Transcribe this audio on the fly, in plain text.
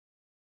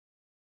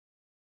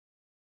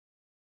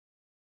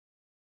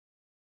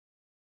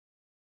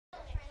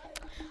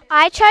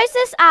I chose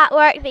this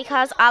artwork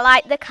because I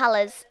like the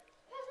colours.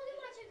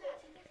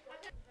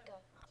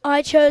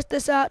 I chose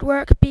this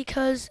artwork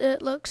because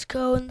it looks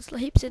cool and it's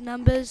heaps of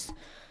numbers.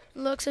 It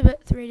looks a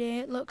bit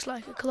 3D, it looks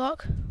like a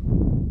clock.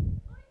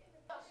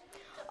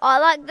 I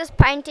like this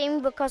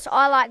painting because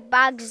I like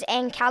bugs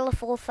and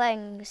colourful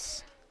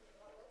things.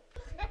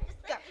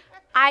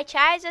 I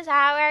chose this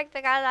artwork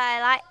because I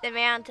like the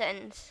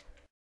mountains.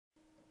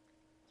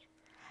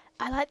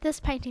 I like this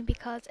painting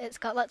because it's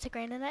got lots of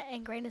green in it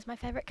and green is my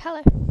favourite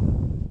colour.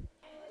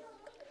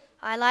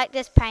 I like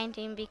this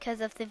painting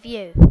because of the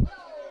view.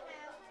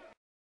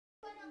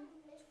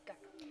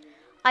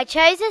 I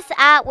chose this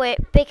artwork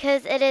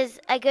because it is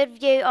a good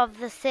view of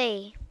the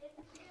sea.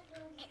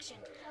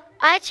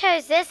 I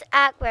chose this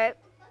artwork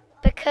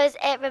because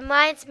it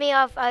reminds me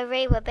of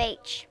Orewa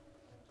Beach.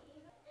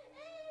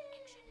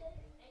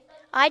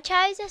 I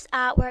chose this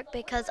artwork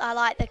because I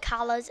like the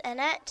colours in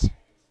it.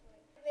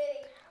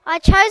 I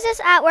chose this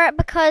artwork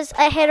because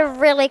it had a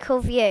really cool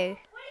view.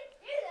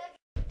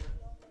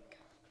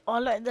 I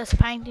like this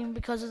painting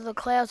because of the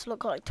clouds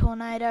look like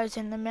tornadoes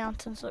and the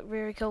mountains look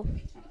very cool.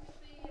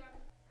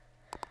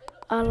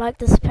 I like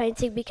this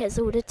painting because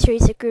all the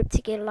trees are grouped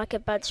together like a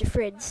bunch of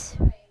friends.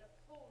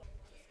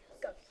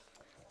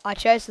 I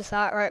chose this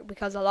artwork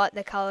because I like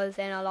the colours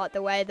and I like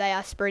the way they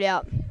are spread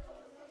out.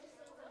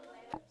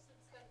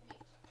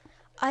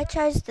 I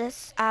chose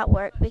this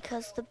artwork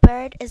because the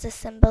bird is a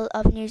symbol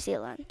of New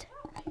Zealand.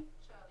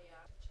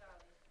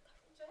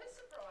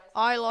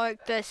 I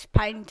like this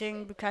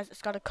painting because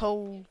it's got a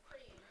cool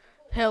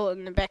hill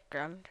in the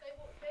background.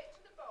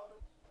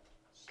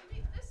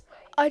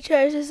 I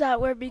chose this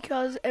artwork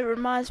because it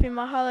reminds me of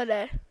my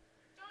holiday.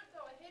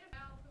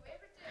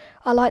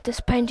 I like this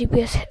painting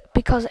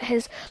because it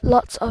has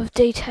lots of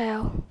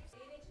detail.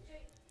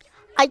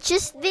 I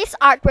chose this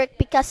artwork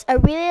because I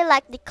really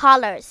like the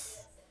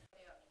colours.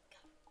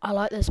 I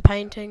like this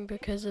painting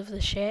because of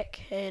the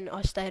shack and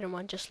I stayed in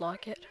one just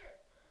like it.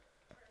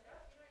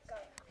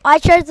 I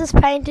chose this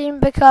painting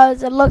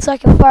because it looks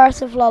like a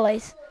forest of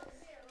lollies.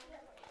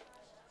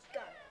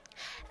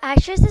 I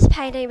chose this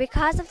painting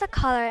because of the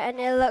colour and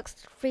it looks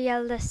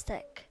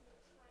realistic.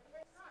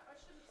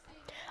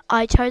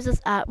 I chose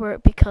this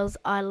artwork because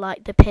I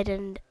like the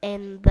pattern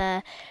and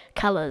the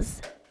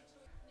colours.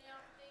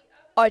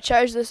 I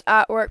chose this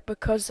artwork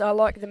because I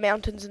like the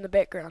mountains in the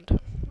background.